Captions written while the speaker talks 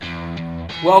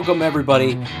Welcome,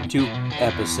 everybody, to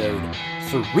episode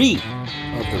 3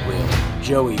 of the Real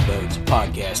Joey Boats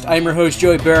podcast. I am your host,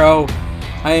 Joey Barrow.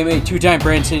 I am a two-time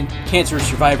brain cancer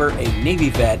survivor, a Navy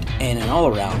vet, and an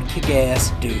all-around kick-ass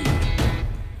dude.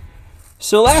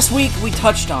 So last week, we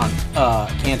touched on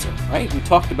cancer, right? We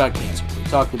talked about cancer. We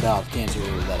talked about cancer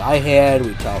that I had.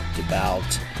 We talked about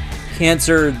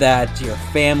cancer that your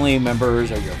family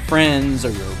members or your friends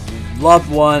or your loved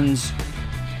ones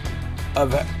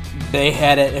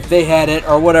if they had it,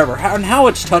 or whatever. How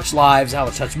it's touched lives, how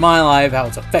it's touched my life, how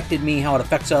it's affected me, how it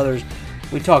affects others.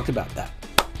 We talked about that.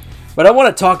 But I want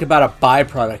to talk about a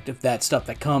byproduct of that stuff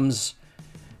that comes,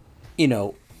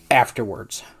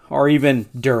 afterwards, or even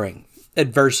during.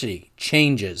 Adversity,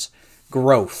 changes,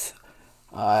 growth.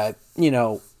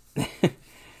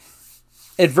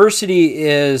 Adversity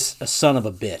is a son of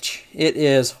a bitch. It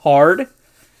is hard.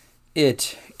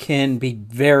 It can be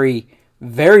very,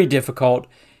 very difficult,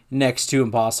 next to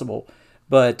impossible.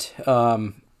 But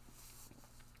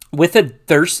with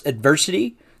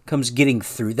adversity comes getting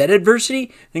through that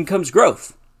adversity, and comes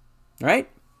growth, right?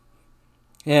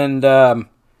 And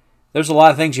there's a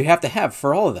lot of things you have to have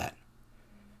for all of that.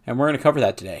 And we're going to cover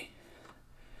that today.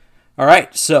 All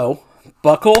right, so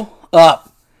buckle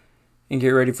up and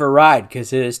get ready for a ride,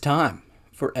 because it is time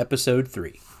for episode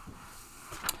 3.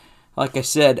 Like I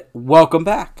said, welcome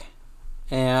back.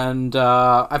 And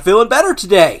I'm feeling better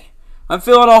today. I'm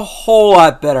feeling a whole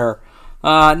lot better.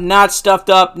 Not stuffed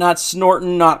up, not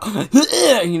snorting, not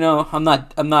I'm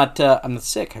not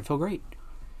sick. I feel great.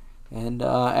 And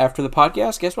after the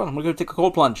podcast, guess what? I'm gonna go take a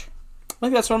cold plunge. I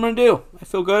think that's what I'm going to do. I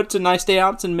feel good. It's a nice day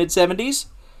out. It's in mid-70s.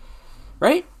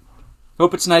 Right?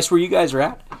 Hope it's nice where you guys are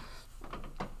at.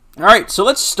 All right, so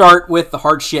let's start with the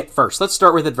hard shit first. Let's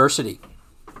start with adversity.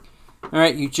 All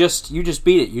right, you just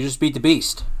beat it. You just beat the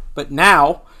beast. But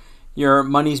now your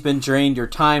money's been drained, your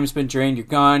time's been drained, you're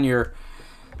gone,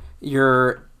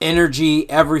 your energy,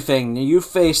 everything. You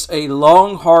face a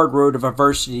long, hard road of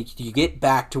adversity to get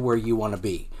back to where you want to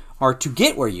be, or to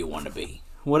get where you want to be,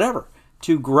 whatever.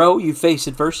 To grow, you face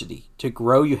adversity. To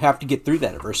grow, you have to get through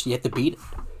that adversity. You have to beat it.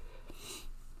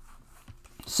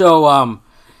 So,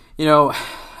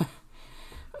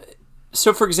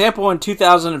 so for example, in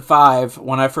 2005,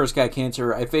 when I first got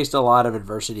cancer, I faced a lot of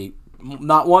adversity.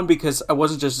 Not one, because I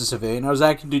wasn't just a civilian. I was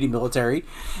active duty military,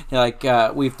 like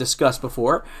we've discussed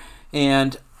before.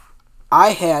 And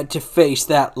I had to face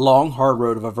that long, hard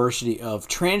road of adversity of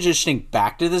transitioning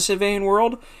back to the civilian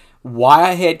world, why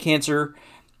I had cancer,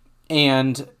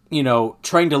 and,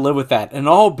 trying to live with that, and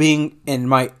all being in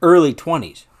my early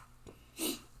 20s.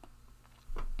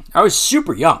 I was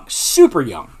super young.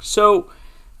 So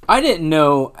I didn't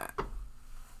know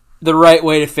the right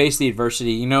way to face the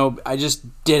adversity. I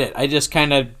just did it. I just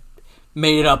kind of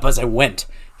made it up as I went.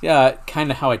 Kind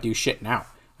of how I do shit now.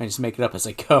 I just make it up as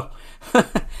I go.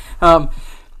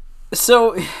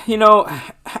 So,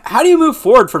 how do you move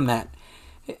forward from that?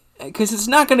 Because it's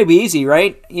not going to be easy,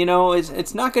 right?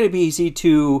 It's not going to be easy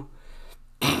to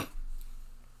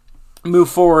move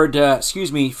forward.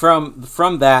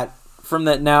 From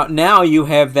that. Now you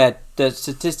have that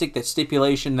statistic, that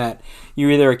stipulation that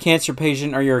you're either a cancer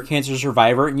patient or you're a cancer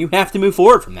survivor, and you have to move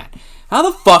forward from that. How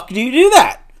the fuck do you do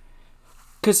that?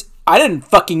 Because I didn't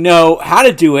fucking know how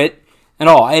to do it at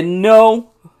all. I had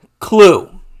no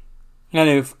clue,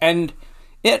 and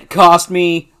it cost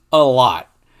me a lot.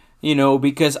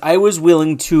 Because I was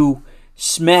willing to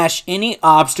smash any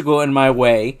obstacle in my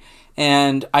way,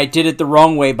 and I did it the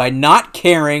wrong way by not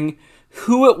caring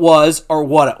who it was or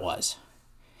what it was.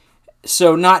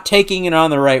 So not taking it on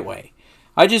the right way.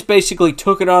 I just basically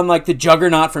took it on like the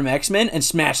Juggernaut from X-Men and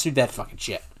smashed through that fucking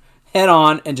shit head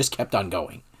on and just kept on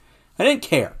going. I didn't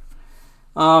care.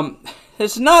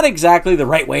 It's not exactly the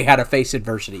right way how to face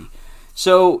adversity.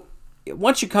 So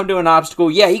once you come to an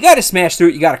obstacle, you got to smash through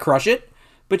it, you got to crush it.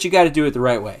 But you got to do it the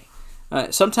right way.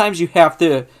 Sometimes you have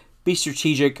to be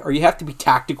strategic, or you have to be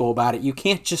tactical about it. You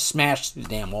can't just smash through the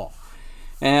damn wall.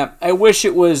 I wish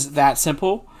it was that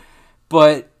simple,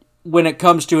 but when it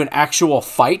comes to an actual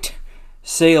fight,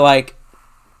 say like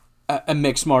a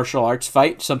mixed martial arts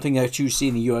fight, something that you see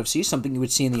in the UFC, something you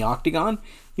would see in the octagon,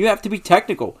 you have to be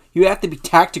technical. You have to be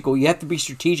tactical. You have to be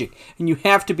strategic. And you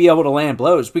have to be able to land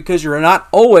blows, because you're not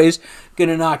always going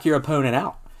to knock your opponent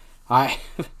out. I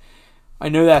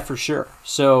know that for sure.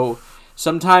 So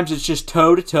sometimes it's just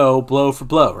toe-to-toe, blow for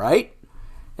blow, right?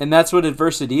 And that's what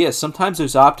adversity is. Sometimes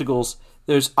those obstacles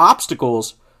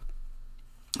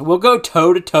will go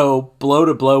toe-to-toe,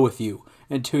 blow-to-blow with you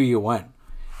until you win.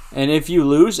 And if you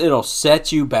lose, it'll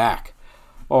set you back.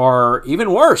 Or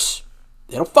even worse,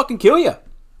 it'll fucking kill you.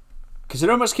 Because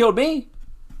it almost killed me.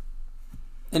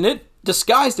 And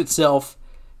disguised itself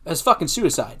as fucking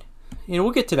suicide.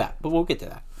 We'll get to that, but we'll get to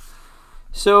that.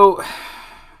 So,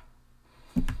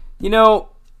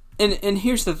 and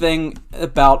here's the thing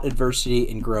about adversity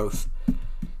and growth.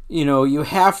 You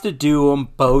have to do them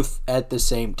both at the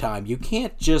same time. You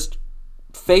can't just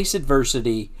face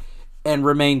adversity and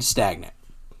remain stagnant.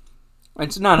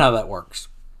 It's not how that works.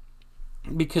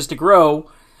 Because to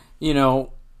grow,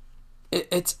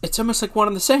 it's almost like one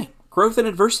and the same. Growth and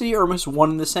adversity are almost one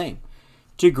and the same.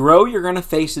 To grow, you're going to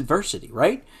face adversity,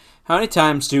 right? How many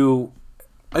times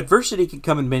adversity can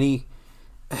come in many...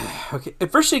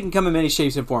 adversity can come in many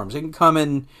shapes and forms. It can come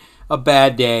in a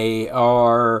bad day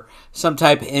or some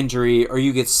type of injury, or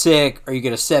you get sick, or you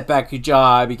get a setback at your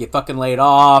job, you get fucking laid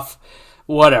off,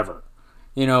 whatever.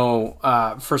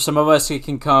 For some of us, it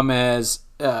can come as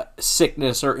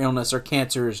sickness or illness or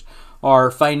cancers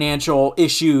or financial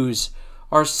issues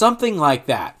or something like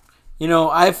that.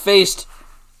 I've faced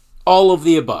all of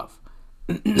the above.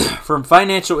 From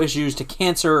financial issues to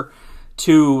cancer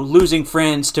to losing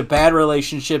friends to bad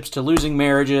relationships to losing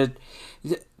marriages,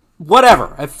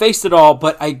 whatever. I've faced it all,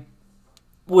 but I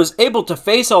was able to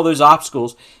face all those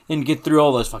obstacles and get through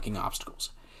all those fucking obstacles.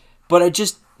 But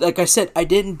like I said, I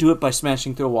didn't do it by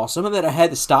smashing through a wall. Some of that I had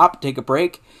to stop, take a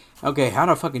break. Okay, how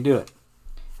do I fucking do it?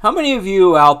 How many of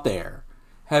you out there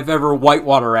have ever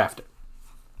whitewater rafted?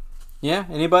 Yeah,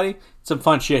 anybody? Some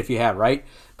fun shit if you have, right?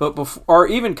 But or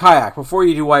even kayak before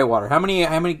you do whitewater. How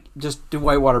many just do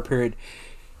whitewater period?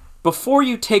 Before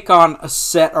you take on a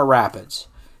set of rapids,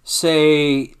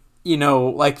 say,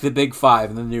 like the Big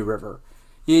Five in the New River,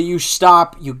 you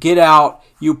stop, you get out,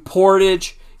 you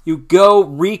portage, you go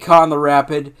recon the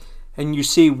rapid, and you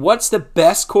see what's the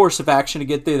best course of action to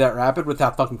get through that rapid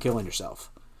without fucking killing yourself,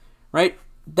 right?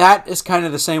 That is kind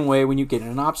of the same way when you get in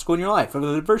an obstacle in your life, with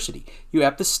adversity. You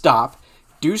have to stop,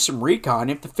 do some recon.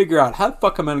 You have to figure out how the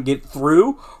fuck I'm going to get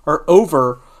through or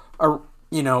over, or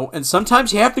and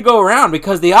sometimes you have to go around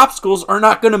because the obstacles are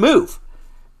not going to move.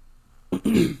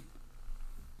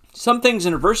 Some things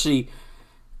in adversity,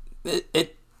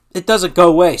 it doesn't go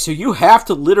away. So you have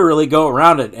to literally go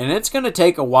around it, and it's going to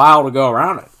take a while to go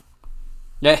around it.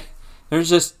 Yeah, there's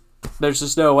just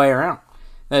no way around.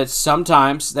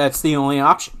 Sometimes that's the only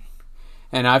option,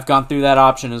 and I've gone through that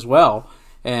option as well.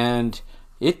 And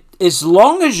as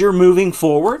long as you're moving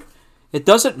forward, it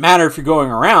doesn't matter if you're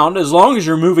going around. As long as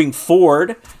you're moving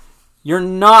forward, you're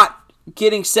not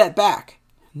getting set back,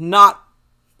 not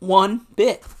one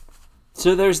bit.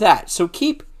 So there's that. So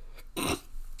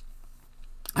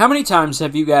how many times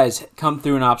have you guys come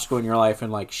through an obstacle in your life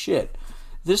and like, shit,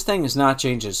 this thing is not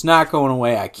changing. It's not going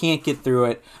away. I can't get through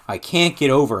it. I can't get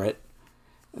over it.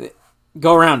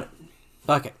 Go around it.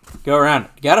 Fuck it. Go around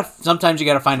it. Sometimes you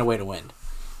gotta find a way to win.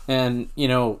 And,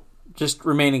 just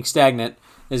remaining stagnant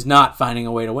is not finding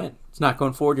a way to win. It's not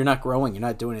going forward. You're not growing. You're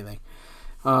not doing anything.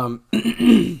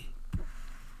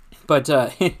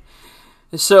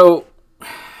 So,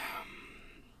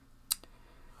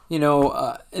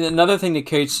 another thing that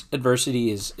creates adversity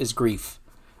is grief.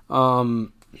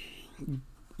 I'm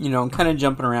kind of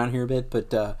jumping around here a bit,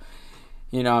 but,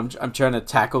 I'm trying to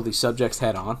tackle these subjects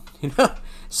head on,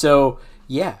 So,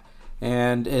 yeah.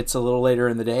 And it's a little later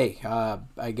in the day.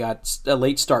 I got a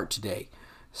late start today.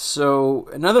 So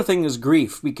another thing is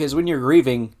grief, because when you're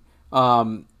grieving,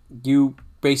 you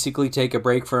basically take a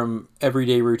break from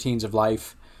everyday routines of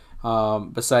life,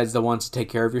 besides the ones to take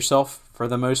care of yourself for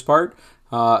the most part.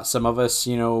 Some of us,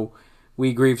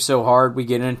 we grieve so hard, we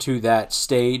get into that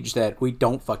stage that we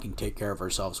don't fucking take care of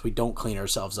ourselves. We don't clean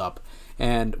ourselves up,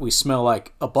 and we smell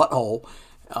like a butthole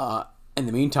in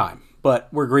the meantime. But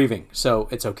we're grieving, so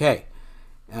it's okay.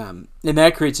 And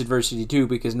that creates adversity too,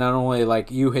 because not only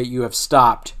like you have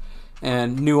stopped,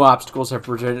 and new obstacles have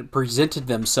presented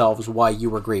themselves while you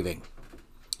were grieving.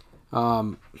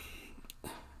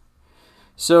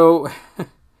 So,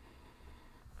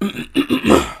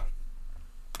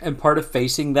 and part of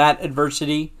facing that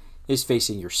adversity is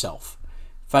facing yourself,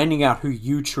 finding out who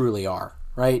you truly are.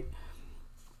 Right?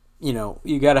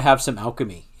 You got to have some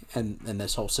alchemy in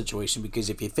this whole situation, because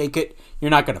if you fake it, you're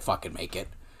not gonna fucking make it.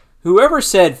 Whoever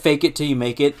said fake it till you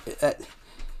make it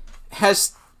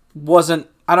wasn't,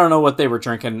 I don't know what they were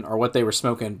drinking or what they were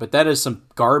smoking, but that is some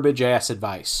garbage ass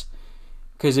advice.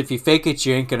 Because if you fake it,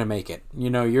 you ain't going to make it.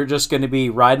 You're just going to be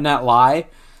riding that lie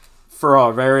for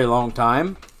a very long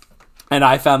time. And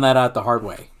I found that out the hard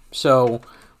way. So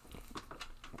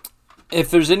if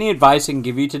there's any advice I can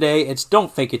give you today, it's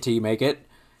don't fake it till you make it.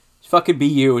 Fucking be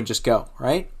you and just go,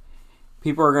 right?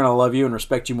 People are going to love you and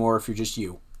respect you more if you're just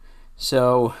you.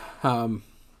 So,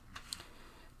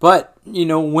 but,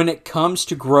 when it comes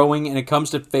to growing and it comes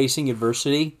to facing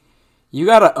adversity, You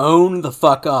got to own the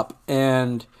fuck up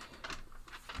and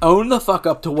own the fuck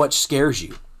up to what scares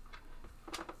you.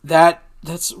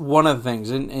 That's one of the things.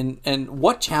 And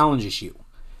what challenges you?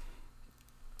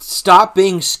 Stop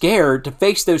being scared to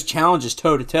face those challenges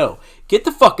toe to toe. Get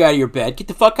the fuck out of your bed. Get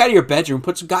the fuck out of your bedroom.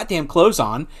 Put some goddamn clothes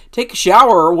on. Take a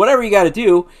shower or whatever you got to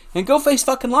do. And go face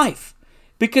fucking life.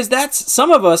 Because some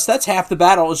of us, that's half the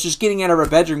battle, is just getting out of our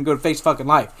bedroom and go to face fucking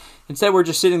life. Instead, we're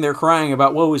just sitting there crying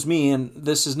about woe is me and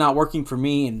this is not working for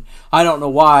me and I don't know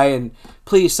why and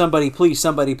please somebody, please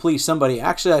somebody, please somebody.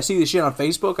 Actually, I see this shit on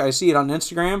Facebook. I see it on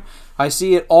Instagram. I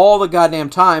see it all the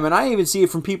goddamn time. And I even see it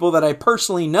from people that I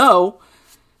personally know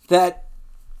that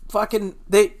fucking,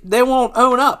 they won't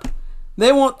own up.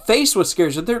 They won't face what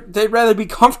scares them. They'd rather be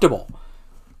comfortable.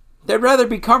 They'd rather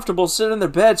be comfortable sitting in their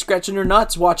bed, scratching their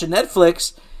nuts, watching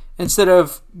Netflix, instead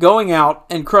of going out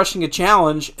and crushing a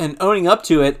challenge and owning up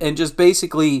to it and just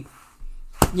basically,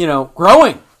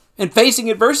 growing and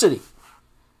facing adversity.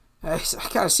 I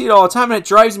gotta see it all the time, and it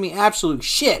drives me absolute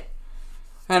shit.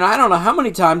 And I don't know how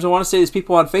many times I want to say to these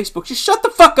people on Facebook, just shut the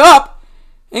fuck up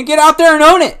and get out there and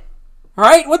own it. All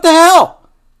right? What the hell?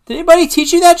 Did anybody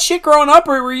teach you that shit growing up,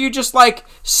 or were you just like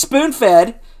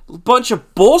spoon-fed a bunch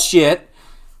of bullshit?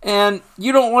 And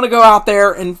you don't want to go out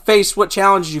there and face what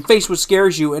challenges you, face what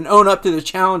scares you, and own up to the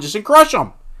challenges and crush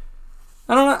them.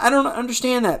 I don't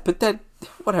understand that, but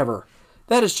whatever.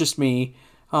 That is just me.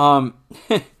 You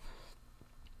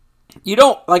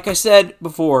don't, like I said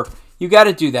before, you got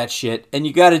to do that shit, and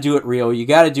you got to do it real. You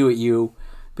got to do it you,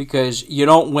 because you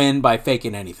don't win by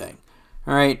faking anything.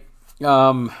 All right?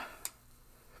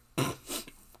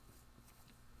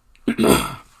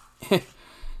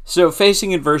 So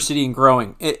facing adversity and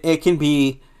growing, it can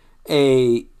be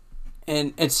and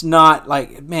it's not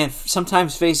like, man,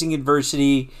 sometimes facing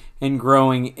adversity and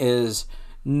growing is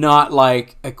not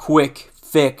like a quick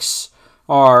fix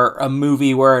or a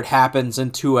movie where it happens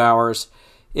in 2 hours.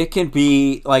 It can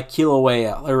be like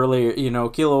Kilauea earlier,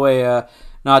 Kilauea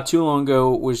not too long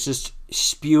ago was just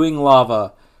spewing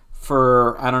lava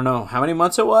for, I don't know how many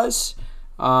months it was.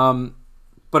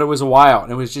 But it was a while,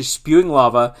 and it was just spewing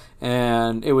lava,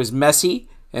 and it was messy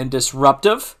and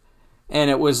disruptive, and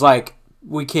it was like,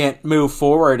 we can't move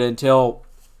forward until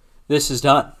this is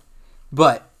done.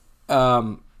 But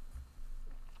you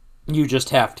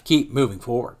just have to keep moving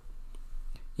forward.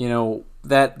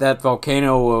 That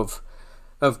volcano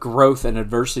of growth and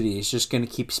adversity is just going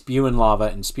to keep spewing lava,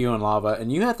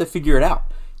 and you have to figure it out.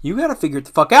 You got to figure it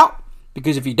the fuck out,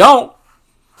 because if you don't,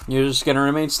 you're just going to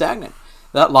remain stagnant.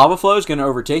 That lava flow is going to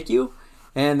overtake you,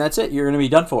 and that's it. You're going to be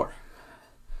done for.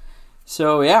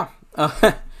 So, yeah.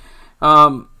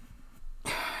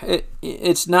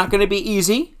 It's not going to be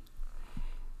easy.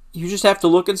 You just have to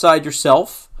look inside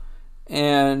yourself,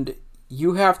 and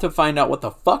you have to find out what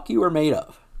the fuck you are made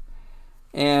of.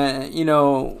 And,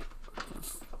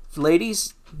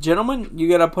 ladies, gentlemen, you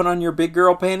got to put on your big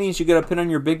girl panties. You got to put on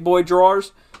your big boy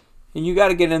drawers, and you got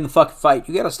to get in the fucking fight.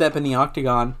 You got to step in the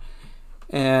octagon.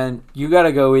 And you got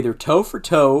to go either toe for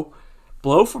toe,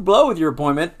 blow for blow with your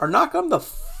opponent, or knock them the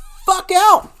fuck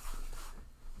out.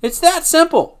 It's that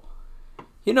simple.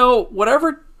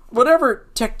 Whatever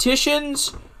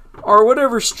tacticians or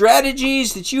whatever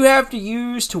strategies that you have to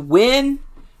use to win,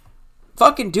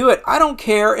 fucking do it. I don't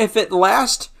care if it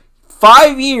lasts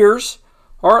 5 years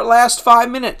or it lasts 5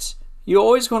 minutes. You're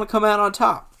always going to come out on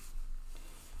top.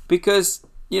 Because,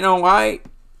 I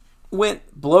went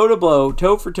blow to blow,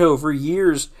 toe for toe for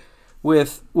years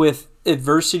with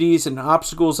adversities and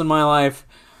obstacles in my life.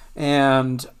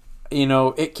 And,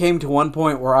 it came to one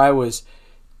point where I was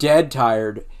dead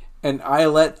tired, and I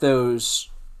let those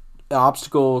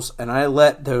obstacles and I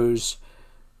let those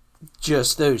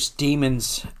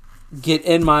demons get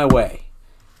in my way.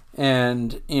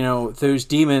 And, those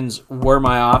demons were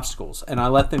my obstacles, and I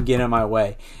let them get in my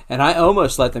way. And I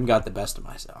almost let them get the best of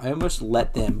myself. I almost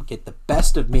let them get the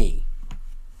best of me.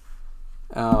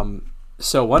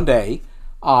 So one day,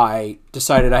 I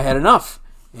decided I had enough.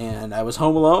 And I was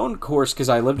home alone, of course, because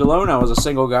I lived alone. I was a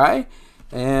single guy.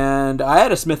 And I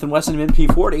had a Smith & Wesson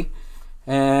MP40.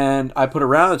 And I put it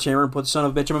around the chamber and put the son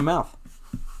of a bitch in my mouth.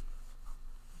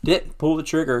 Didn't pull the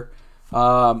trigger.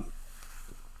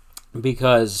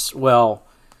 Because, the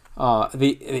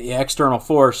external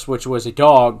force, which was a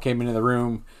dog, came into the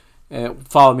room,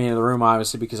 followed me into the room,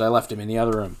 obviously, because I left him in the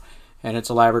other room. And it's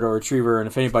a Labrador Retriever, and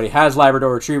if anybody has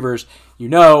Labrador Retrievers, you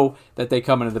know that they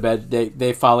come into the bed,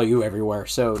 they follow you everywhere.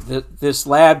 So this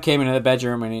lab came into the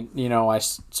bedroom, and I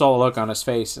saw a look on his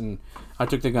face, and I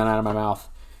took the gun out of my mouth.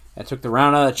 I took the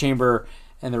round out of the chamber,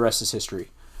 and the rest is history.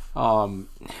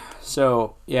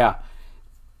 So, yeah.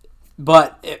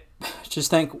 But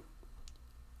just think,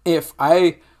 if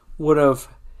I would have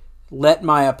let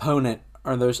my opponent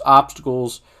or those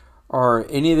obstacles or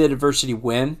any of the adversity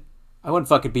win, I wouldn't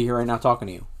fucking be here right now talking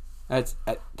to you. That's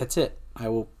it.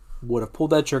 I would have pulled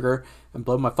that trigger and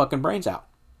blown my fucking brains out.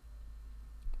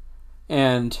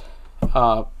 And,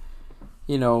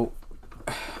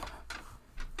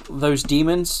 those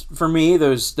demons for me,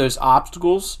 those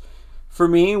obstacles for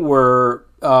me were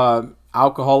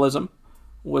alcoholism,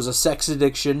 was a sex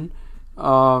addiction.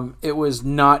 It was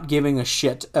not giving a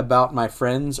shit about my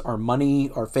friends or money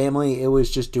or family. It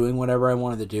was just doing whatever I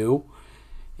wanted to do,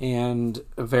 and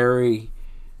a very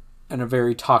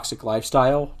toxic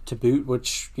lifestyle to boot.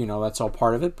 Which that's all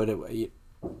part of it. But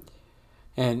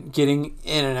and getting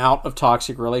in and out of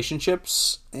toxic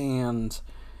relationships, and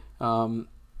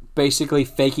basically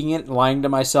faking it, lying to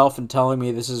myself, and telling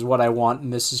me this is what I want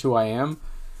and this is who I am.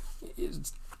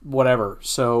 Whatever.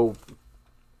 So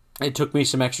it took me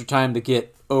some extra time to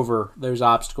get over those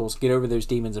obstacles, get over those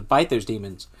demons, and fight those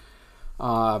demons.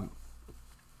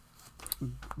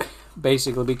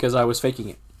 Basically because I was faking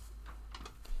it.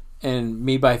 And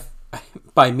me by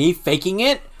me faking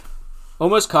it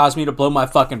almost caused me to blow my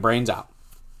fucking brains out.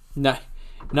 Not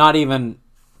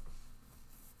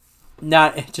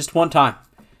just one time.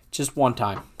 Just one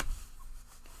time.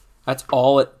 That's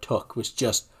all it took, was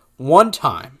just one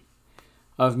time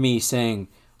of me saying,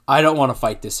 I don't want to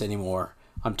fight this anymore.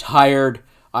 I'm tired.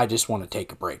 I just want to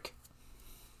take a break.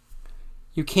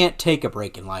 You can't take a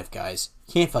break in life, guys.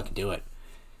 You can't fucking do it.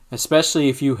 Especially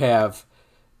if you have,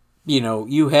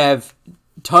 you have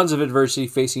tons of adversity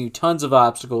facing you, tons of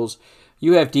obstacles.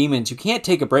 You have demons. You can't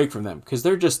take a break from them because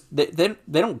they're just, they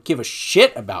don't give a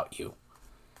shit about you.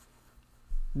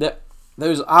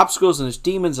 Those obstacles and those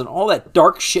demons and all that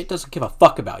dark shit doesn't give a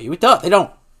fuck about you. It does. They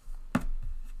don't.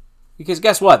 Because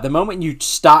guess what? The moment you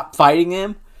stop fighting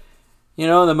them,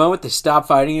 the moment they stop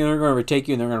fighting you, they're going to overtake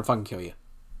you and they're going to fucking kill you.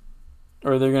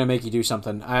 Or they're going to make you do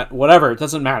something. Whatever. It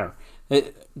doesn't matter.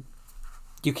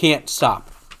 You can't stop.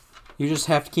 You just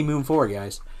have to keep moving forward,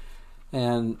 guys.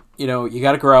 And, you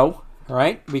got to grow,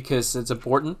 right? Because it's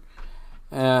important.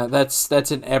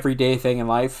 That's an everyday thing in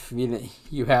life.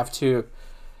 You have to.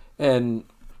 And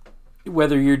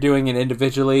whether you're doing it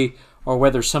individually or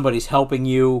whether somebody's helping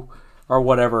you or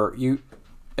whatever,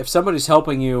 if somebody's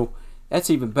helping you, that's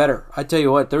even better. I tell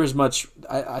you what, there is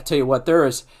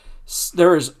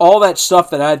all that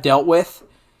stuff that I dealt with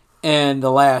in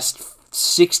the last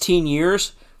 16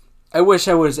 years. I wish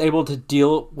I was able to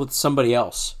deal with somebody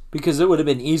else because it would have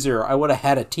been easier. I would have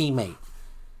had a teammate,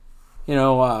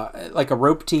 like a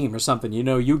rope team or something,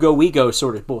 you go, we go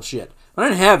sort of bullshit. I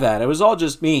didn't have that. It was all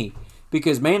just me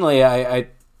because mainly I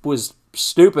was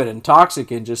stupid and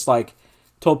toxic and just like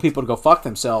told people to go fuck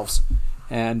themselves.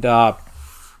 And, I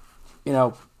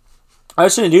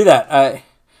shouldn't do that. I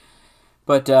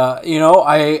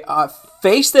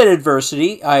faced that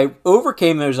adversity. I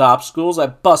overcame those obstacles. I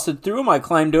busted through them. I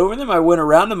climbed over them. I went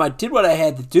around them. I did what I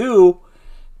had to do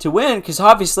to win because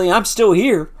obviously I'm still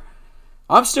here.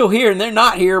 I'm still here and they're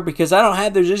not here because I don't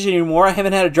have those issues anymore. I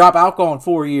haven't had to drop alcohol in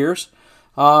 4 years.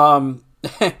 I'm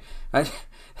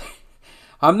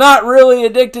not really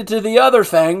addicted to the other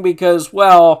thing because,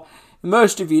 well,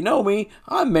 most of you know me.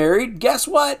 I'm married. Guess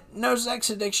what? No sex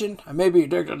addiction. I may be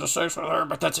addicted to sex with her,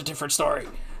 but that's a different story.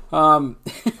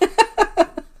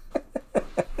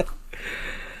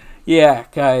 Yeah,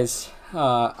 guys.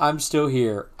 I'm still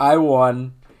here. I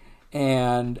won.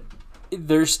 And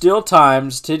there's still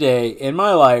times today in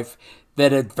my life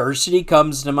that adversity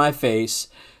comes to my face.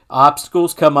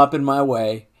 Obstacles come up in my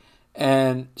way.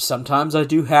 And sometimes I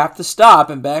do have to stop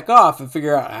and back off and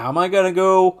figure out how am I going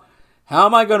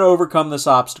to overcome this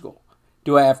obstacle?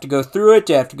 Do I have to go through it?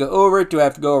 Do I have to go over it? Do I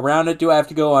have to go around it? Do I have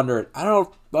to go under it? I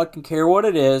don't fucking care what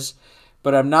it is,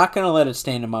 but I'm not going to let it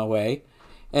stand in my way.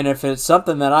 And if it's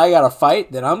something that I got to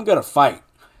fight, then I'm going to fight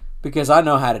because I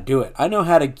know how to do it. I know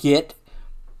how to get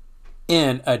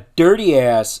in a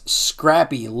dirty-ass,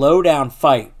 scrappy, low-down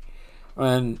fight.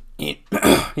 And you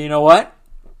know what?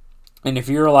 And if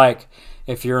you're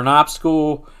an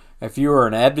obstacle, if you're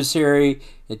an adversary,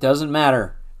 it doesn't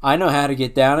matter. I know how to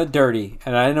get down and dirty,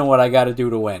 and I know what I got to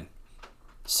do to win.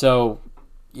 So,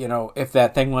 if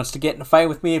that thing wants to get in a fight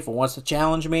with me, if it wants to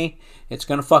challenge me, it's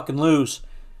going to fucking lose.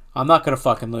 I'm not going to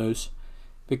fucking lose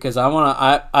because I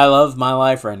love my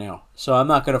life right now. So I'm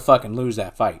not going to fucking lose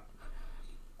that fight.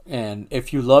 And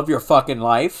if you love your fucking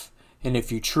life, and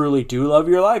if you truly do love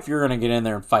your life, you're going to get in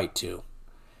there and fight too.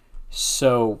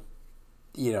 So,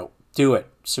 do it.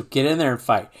 So get in there and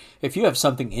fight. If you have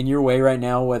something in your way right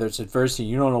now, whether it's adversity,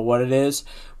 you don't know what it is,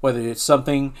 whether it's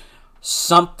something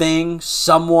something,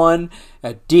 someone,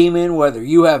 a demon, whether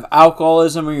you have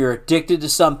alcoholism or you're addicted to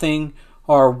something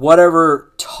or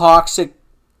whatever toxic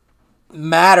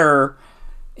matter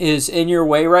is in your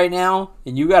way right now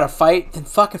and you gotta fight, then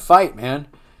fucking fight, man.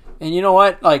 And you know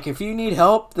what? Like, if you need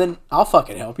help, then I'll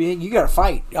fucking help you. You gotta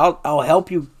fight. I'll help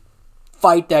you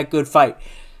fight that good fight.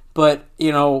 But,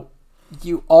 you know,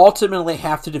 you ultimately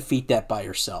have to defeat that by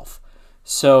yourself.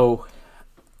 So,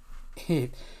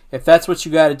 if that's what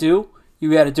you gotta do,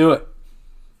 you gotta do it.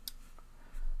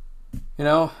 You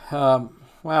know,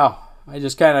 wow. I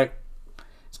just kind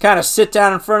of sit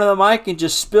down in front of the mic and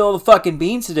just spill the fucking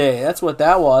beans today. That's what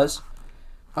that was.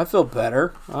 I feel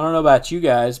better. I don't know about you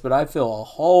guys, but I feel a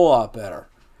whole lot better.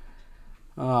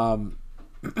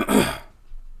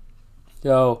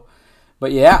 So,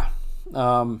 but yeah.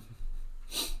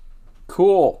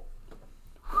 Cool.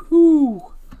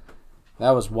 Whew. That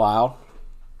was wild.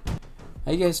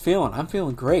 How you guys feeling? I'm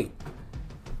feeling great.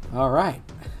 All right.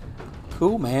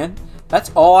 Cool, man. That's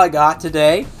all I got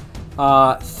today.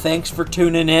 Thanks for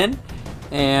tuning in.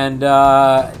 And,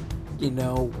 you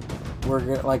know,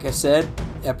 like I said,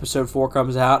 episode 4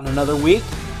 comes out in another week.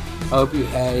 I hope you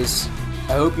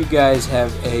guys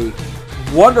have a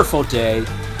wonderful day,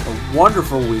 a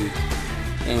wonderful week,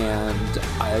 and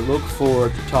I look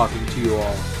forward to talking to you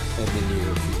all in the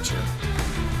near future.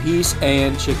 Peace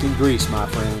and chicken grease, my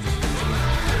friends.